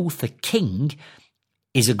Martin Luther King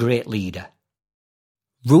is a great leader.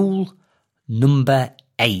 Rule number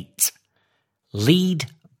 8. Lead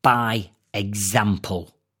by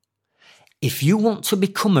example. If you want to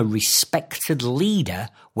become a respected leader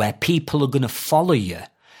where people are going to follow you,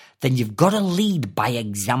 then you've got to lead by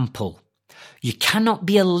example. You cannot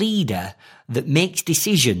be a leader that makes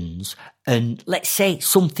decisions and let's say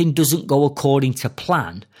something doesn't go according to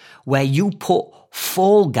plan, where you put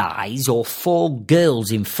 4 guys or 4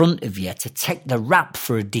 girls in front of you to take the rap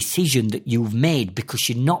for a decision that you've made because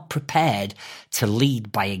you're not prepared to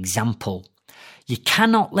lead by example. You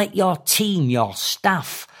cannot let your team, your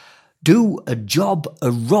staff, do a job,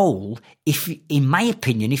 a role, if, in my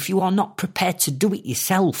opinion, if you are not prepared to do it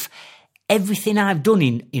yourself. Everything I've done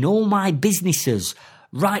in all my businesses,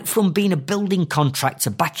 right from being a building contractor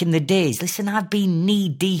back in the days, listen, I've been knee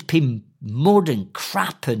deep in mud and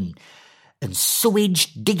crap and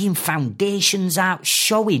sewage, digging foundations out,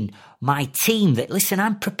 showing my team that, listen,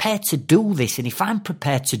 I'm prepared to do this. And if I'm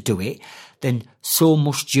prepared to do it, then so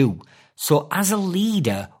must you. So as a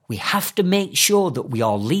leader, we have to make sure that we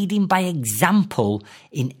are leading by example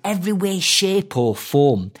in every way, shape or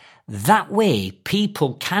form. That way,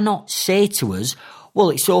 people cannot say to us, well,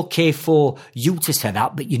 it's okay for you to say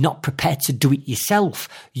that, but you're not prepared to do it yourself.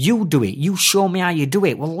 You do it. You show me how you do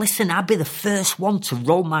it. Well, listen, I'll be the first one to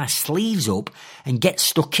roll my sleeves up and get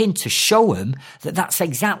stuck in to show them that that's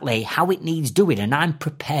exactly how it needs doing, and I'm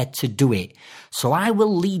prepared to do it. So I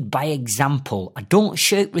will lead by example. I don't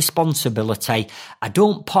shirk responsibility. I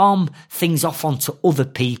don't palm things off onto other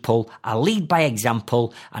people. I lead by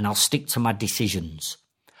example, and I'll stick to my decisions.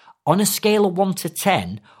 On a scale of 1 to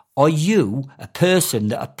 10, are you a person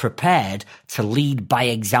that are prepared to lead by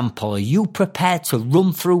example? Are you prepared to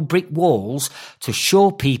run through brick walls to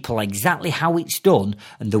show people exactly how it's done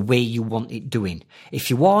and the way you want it doing? If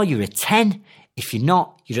you are, you're a 10. If you're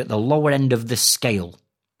not, you're at the lower end of the scale.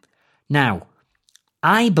 Now,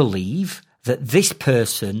 I believe that this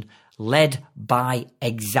person led by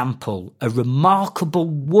example, a remarkable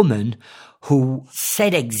woman who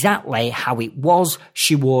said exactly how it was.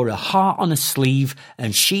 She wore a heart on her sleeve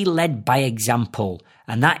and she led by example.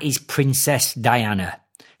 And that is Princess Diana.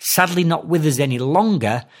 Sadly not with us any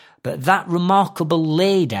longer, but that remarkable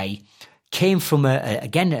lady came from,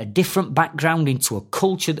 a different background into a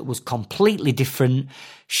culture that was completely different.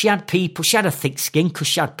 She had a thick skin because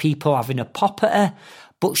she had people having a pop at her.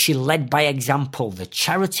 But she led by example. The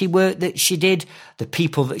charity work that she did, the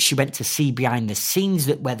people that she went to see behind the scenes,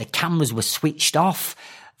 where the cameras were switched off,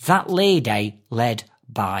 that lady led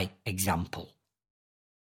by example.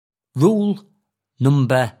 Rule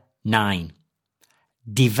number 9.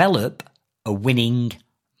 Develop a winning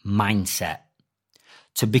mindset.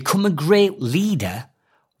 To become a great leader,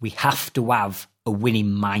 we have to have a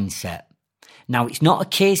winning mindset. Now, it's not a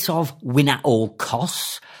case of win at all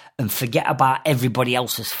costs and forget about everybody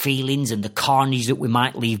else's feelings and the carnage that we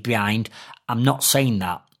might leave behind. I'm not saying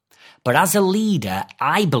that. But as a leader,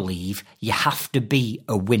 I believe you have to be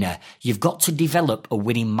a winner. You've got to develop a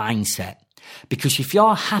winning mindset. Because if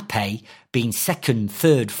you're happy being 2nd,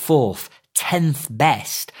 3rd, 4th, 10th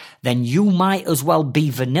best, then you might as well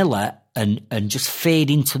be vanilla and just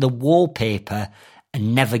fade into the wallpaper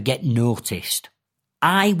and never get noticed.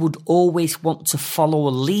 I would always want to follow a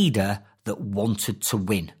leader that wanted to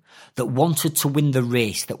win. That wanted to win the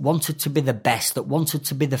race, that wanted to be the best, that wanted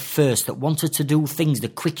to be the first, that wanted to do things the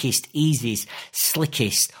quickest, easiest,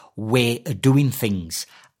 slickest way of doing things.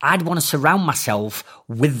 I'd want to surround myself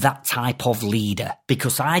with that type of leader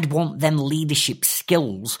because I'd want them leadership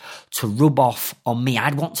skills to rub off on me.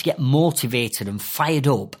 I'd want to get motivated and fired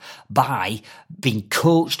up by being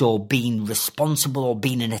coached or being responsible or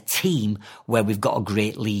being in a team where we've got a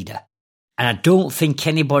great leader. And I don't think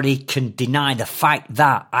anybody can deny the fact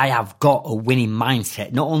that I have got a winning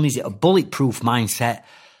mindset. Not only is it a bulletproof mindset,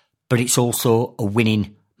 but it's also a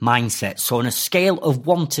winning mindset. So on a scale of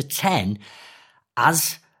 1 to 10,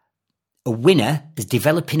 as a winner, as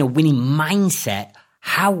developing a winning mindset,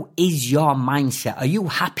 how is your mindset? Are you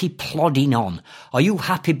happy plodding on? Are you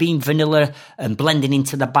happy being vanilla and blending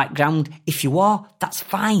into the background? If you are, that's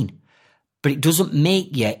fine. But it doesn't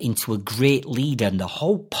make you into a great leader. And the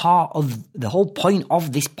whole point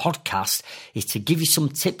of this podcast is to give you some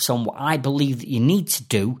tips on what I believe that you need to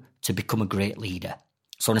do to become a great leader.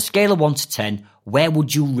 So on a scale of 1 to 10, where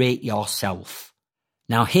would you rate yourself?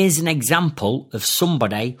 Now, here's an example of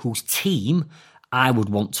somebody whose team I would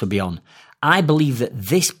want to be on. I believe that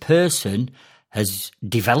this person has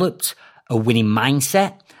developed a winning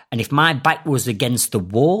mindset. And if my back was against the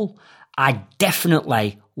wall, I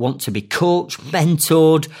definitely want to be coached,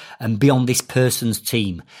 mentored, and be on this person's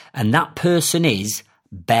team. And that person is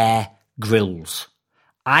Bear Grylls.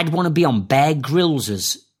 I'd want to be on Bear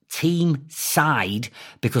Grylls' team side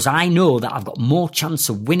because I know that I've got more chance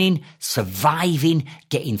of winning, surviving,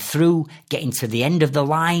 getting through, getting to the end of the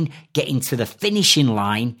line, getting to the finishing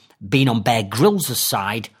line, being on Bear Grylls'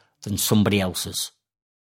 side than somebody else's.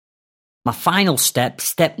 My final step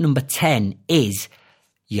number 10, is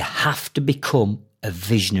you have to become a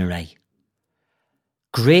visionary.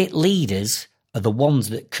 Great leaders are the ones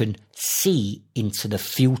that can see into the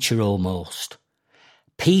future almost.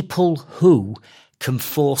 People who can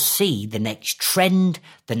foresee the next trend,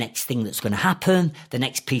 the next thing that's going to happen, the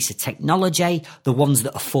next piece of technology, the ones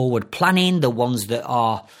that are forward planning, the ones that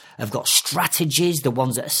have got strategies, the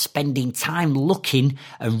ones that are spending time looking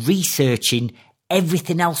and researching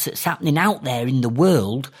everything else that's happening out there in the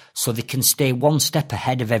world so they can stay one step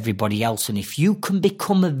ahead of everybody else. And if you can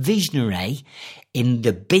become a visionary in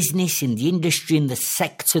the business, in the industry, in the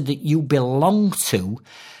sector that you belong to,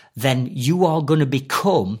 then you are going to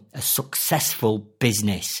become a successful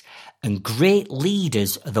business. And great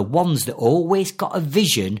leaders are the ones that always got a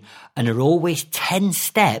vision and are always 10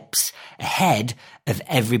 steps ahead of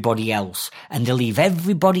everybody else. And they leave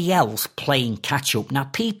everybody else playing catch up. Now,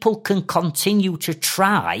 people can continue to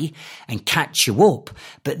try and catch you up,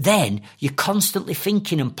 but then you're constantly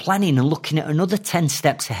thinking and planning and looking at another 10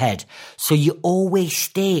 steps ahead. So you always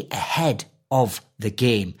stay ahead of the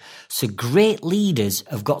game. So great leaders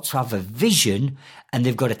have got to have a vision, and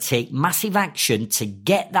they've got to take massive action to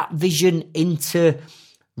get that vision into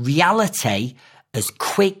reality as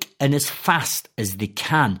quick and as fast as they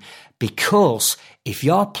can. Because if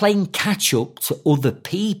you're playing catch up to other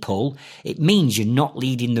people, it means you're not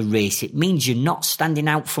leading the race. It means you're not standing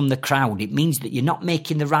out from the crowd. It means that you're not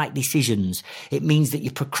making the right decisions. It means that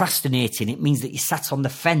you're procrastinating. It means that you sat on the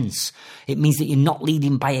fence. It means that you're not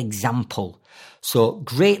leading by example. So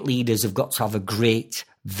great leaders have got to have a great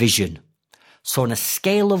vision. So on a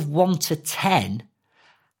scale of 1 to 10,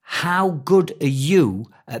 how good are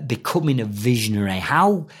you at becoming a visionary?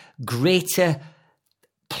 How greater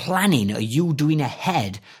planning are you doing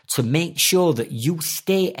ahead to make sure that you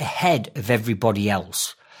stay ahead of everybody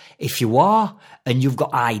else? If you are, and you've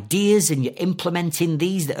got ideas and you're implementing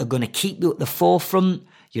these that are going to keep you at the forefront,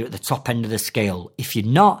 you're at the top end of the scale. If you're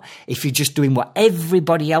not, if you're just doing what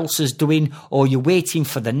everybody else is doing, or you're waiting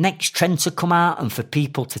for the next trend to come out and for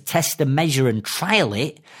people to test and measure and trial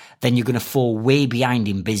it, then you're going to fall way behind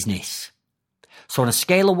in business. So on a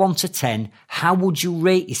scale of 1 to 10, how would you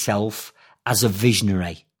rate yourself as a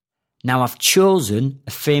visionary? Now, I've chosen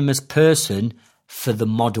a famous person for the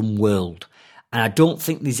modern world, and I don't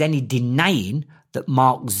think there's any denying that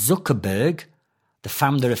Mark Zuckerberg, the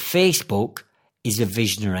founder of Facebook, is a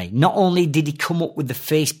visionary. Not only did he come up with the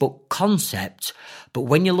Facebook concept, but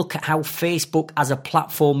when you look at how Facebook as a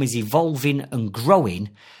platform is evolving and growing,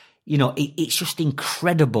 you know, it's just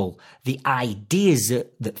incredible. The ideas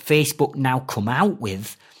that Facebook now come out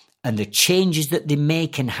with and the changes that they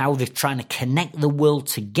make and how they're trying to connect the world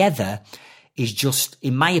together is just,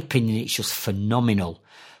 in my opinion, it's just phenomenal.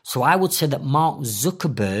 So I would say that Mark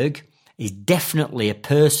Zuckerberg is definitely a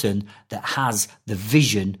person that has the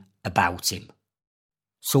vision about him.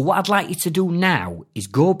 So what I'd like you to do now is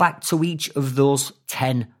go back to each of those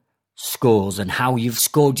 10 scores and how you've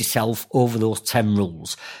scored yourself over those 10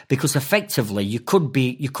 rules. Because effectively, you could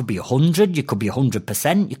be 100, you could be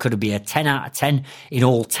 100%, you could be a 10 out of 10 in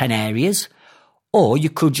all 10 areas, or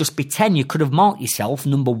you could just be 10. You could have marked yourself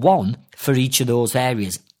number 1 for each of those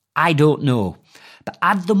areas. I don't know. But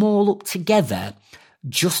add them all up together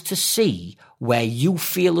just to see where you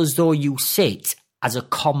feel as though you sit as a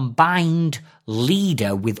combined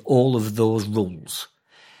leader with all of those rules.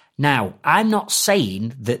 Now, I'm not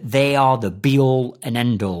saying that they are the be-all and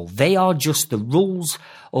end-all. They are just the rules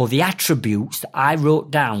or the attributes that I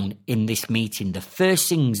wrote down in this meeting, the first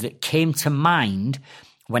things that came to mind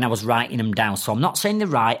when I was writing them down. So I'm not saying they're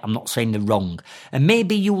right, I'm not saying they're wrong. And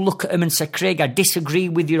maybe you look at them and say, Craig, I disagree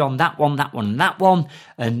with you on that one, that one, and that one.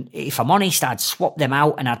 And if I'm honest, I'd swap them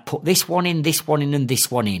out and I'd put this one in, and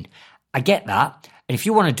this one in. I get that. And if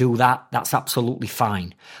you want to do that, that's absolutely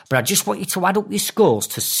fine. But I just want you to add up your scores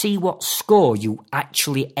to see what score you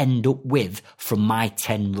actually end up with from my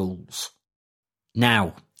 10 rules.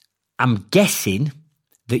 Now, I'm guessing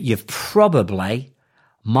that you've probably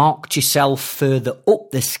marked yourself further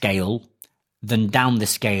up the scale than down the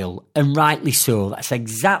scale, and rightly so. That's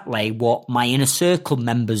exactly what my inner circle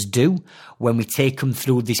members do when we take them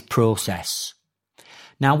through this process.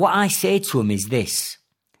 Now, what I say to them is this: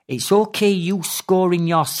 it's okay you scoring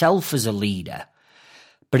yourself as a leader,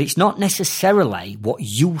 but it's not necessarily what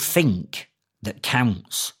you think that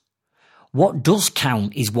counts. What does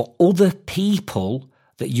count is what other people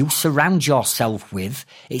that you surround yourself with,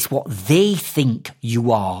 it's what they think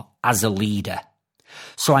you are as a leader.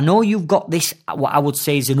 So I know you've got this, what I would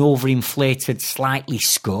say is an overinflated slightly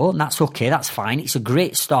score, and that's okay, that's fine. It's a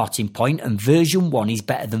great starting point, and version 1 is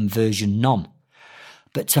better than version none.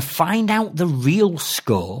 But to find out the real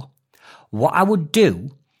score, what I would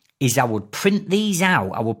do is I would print these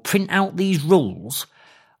out. I would print out these rules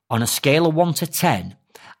on a scale of 1 to 10,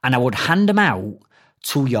 and I would hand them out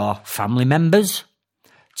to your family members,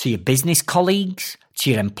 to your business colleagues, to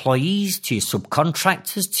your employees, to your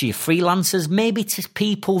subcontractors, to your freelancers, maybe to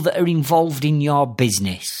people that are involved in your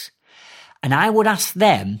business. And I would ask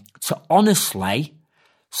them to honestly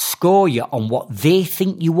score you on what they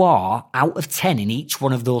think you are out of 10 in each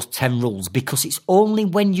one of those 10 rules, because it's only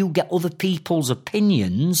when you get other people's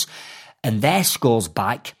opinions and their scores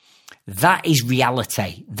back That is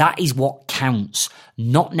reality. That is what counts,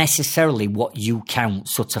 not necessarily what you count.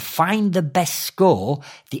 So to find the best score,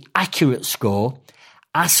 the accurate score,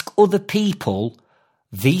 ask other people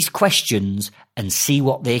these questions and see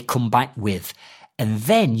what they come back with. And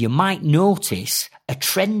then you might notice a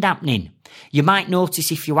trend happening. You might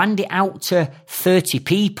notice if you hand it out to 30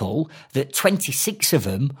 people that 26 of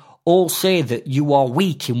them all say that you are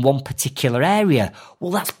weak in one particular area.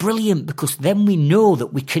 Well, that's brilliant, because then we know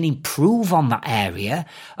that we can improve on that area,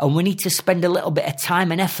 and we need to spend a little bit of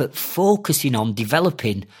time and effort focusing on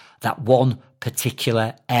developing that one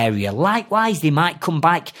particular area. Likewise, they might come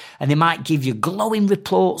back and they might give you glowing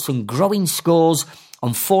reports and growing scores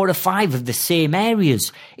on 4 or 5 of the same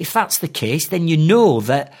areas. If that's the case, then you know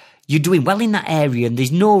that you're doing well in that area and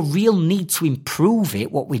there's no real need to improve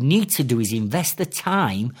it. What we need to do is invest the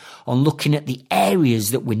time on looking at the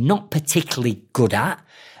areas that we're not particularly good at,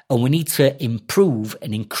 and we need to improve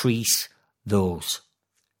and increase those.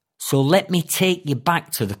 So let me take you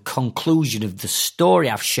back to the conclusion of the story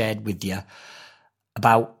I've shared with you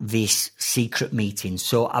about this secret meeting.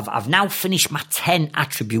 So I've now finished my 10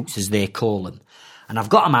 attributes, as they call them, and I've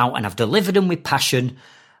got them out and I've delivered them with passion,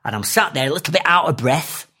 and I'm sat there a little bit out of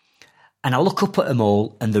breath. And I look up at them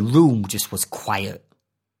all and the room just was quiet.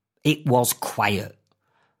 It was quiet.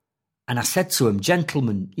 And I said to them,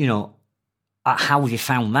 gentlemen, how have you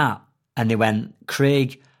found that? And they went,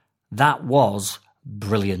 Craig, that was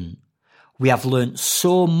brilliant. We have learnt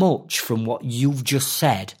so much from what you've just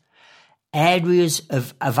said. Areas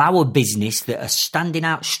of our business that are standing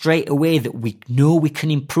out straight away that we know we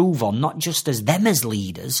can improve on, not just as them as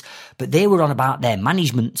leaders, but they were on about their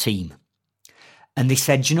management team. And they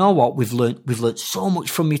said, you know what, we've learnt so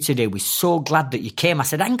much from you today. We're so glad that you came. I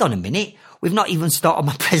said, hang on a minute. We've not even started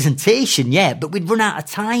my presentation yet, but we'd run out of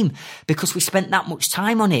time because we spent that much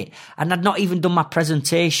time on it. And I'd not even done my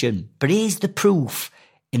presentation. But here's the proof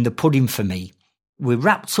in the pudding for me. We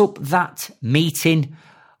wrapped up that meeting.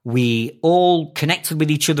 We all connected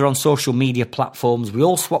with each other on social media platforms. We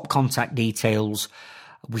all swapped contact details.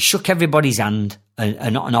 We shook everybody's hand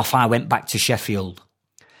and off I went back to Sheffield.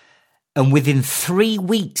 And within 3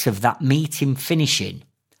 weeks of that meeting finishing,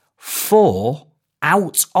 4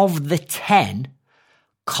 out of the 10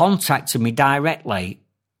 contacted me directly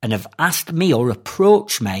and have asked me or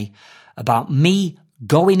approached me about me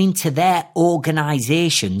going into their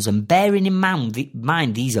organisations, and bearing in mind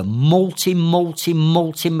these are multi-million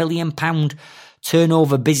pound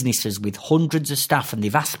turnover businesses with hundreds of staff, and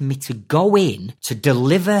they've asked me to go in to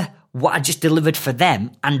deliver what I just delivered for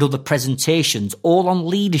them and other presentations, all on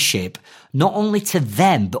leadership, not only to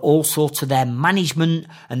them, but also to their management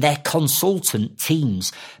and their consultant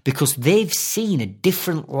teams, because they've seen a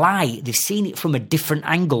different light. They've seen it from a different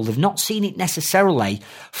angle. They've not seen it necessarily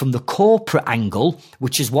from the corporate angle,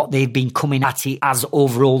 which is what they've been coming at it as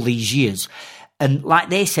over all these years. And like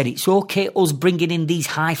they said, it's okay us bringing in these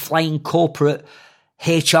high-flying corporate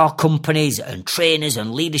HR companies and trainers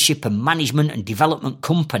and leadership and management and development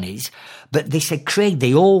companies. But they said, Craig,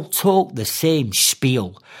 they all talk the same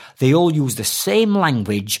spiel. They all use the same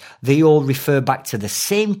language. They all refer back to the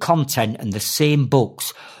same content and the same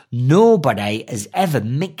books. Nobody has ever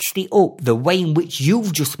mixed it up the way in which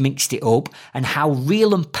you've just mixed it up and how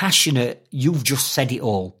real and passionate you've just said it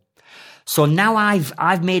all. So now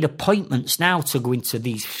I've made appointments now to go into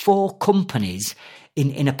these 4 companies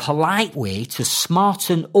in a polite way to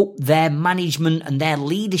smarten up their management and their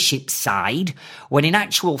leadership side, when in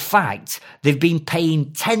actual fact they've been paying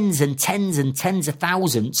tens and tens of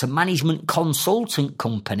thousands to management consultant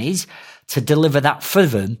companies to deliver that for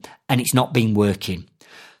them, and it's not been working.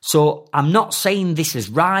 So I'm not saying this is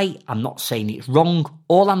right. I'm not saying it's wrong.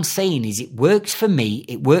 All I'm saying is it works for me.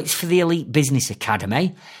 It works for the Elite Business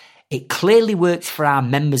Academy. It clearly works for our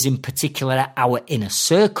members, in particular our inner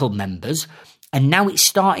circle members. And now it's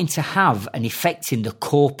starting to have an effect in the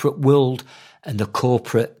corporate world and the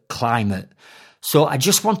corporate climate. So I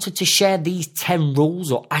just wanted to share these 10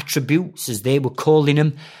 rules or attributes, as they were calling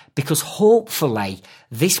them, because hopefully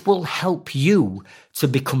this will help you to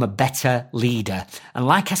become a better leader. And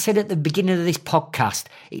like I said at the beginning of this podcast,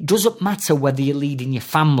 it doesn't matter whether you're leading your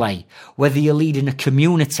family, whether you're leading a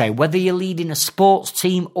community, whether you're leading a sports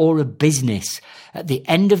team or a business. At the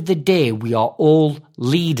end of the day, we are all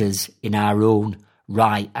leaders in our own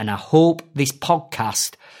right. And I hope this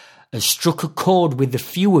podcast has struck a chord with a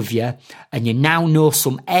few of you, and you now know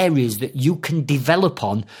some areas that you can develop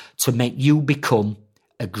on to make you become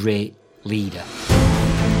a great leader.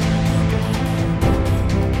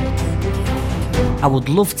 I would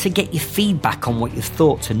love to get your feedback on what you've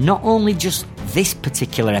thought to not only just this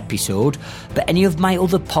particular episode, but any of my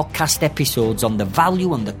other podcast episodes on the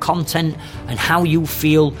value and the content and how you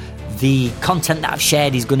feel the content that I've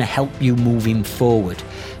shared is going to help you moving forward.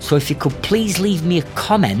 So if you could please leave me a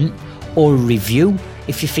comment or a review.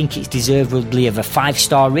 If you think it's deservedly of a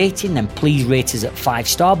 5-star rating, then please rate us at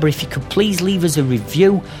 5-star. But if you could please leave us a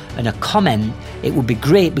review and a comment, it would be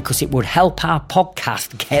great because it would help our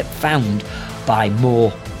podcast get found by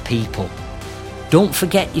more people. Don't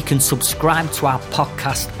forget you can subscribe to our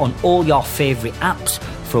podcast on all your favourite apps,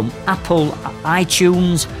 from Apple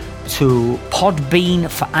iTunes to Podbean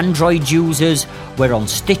for Android users. We're on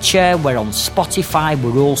Stitcher, we're on Spotify,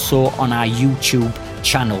 we're also on our YouTube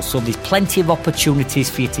channel. So there's plenty of opportunities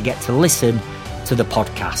for you to get to listen to the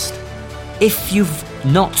podcast. If you've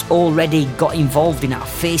not already got involved in our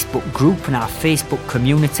Facebook group and our Facebook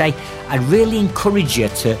community, I really encourage you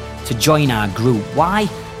to join our group. Why?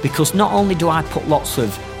 Because not only do I put lots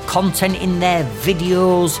of content in there,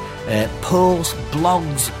 videos, posts,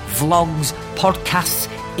 blogs, vlogs, podcasts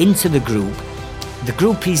into the group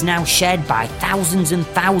is now shared by thousands and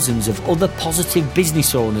thousands of other positive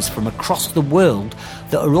business owners from across the world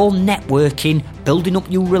that are all networking, building up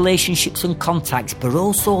new relationships and contacts, but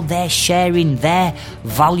also they're sharing their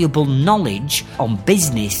valuable knowledge on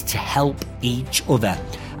business to help each other.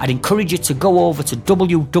 I'd encourage you to go over to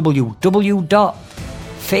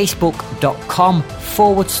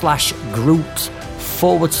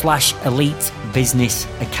www.facebook.com/groups/Elite Business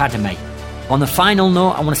Academy. On a final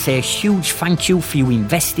note, I want to say a huge thank you for you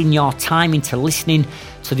investing your time into listening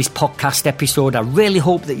to this podcast episode. I really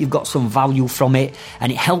hope that you've got some value from it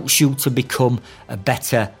and it helps you to become a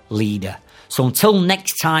better leader. So until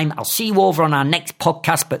next time, I'll see you over on our next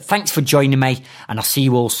podcast, but thanks for joining me and I'll see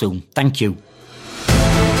you all soon. Thank you.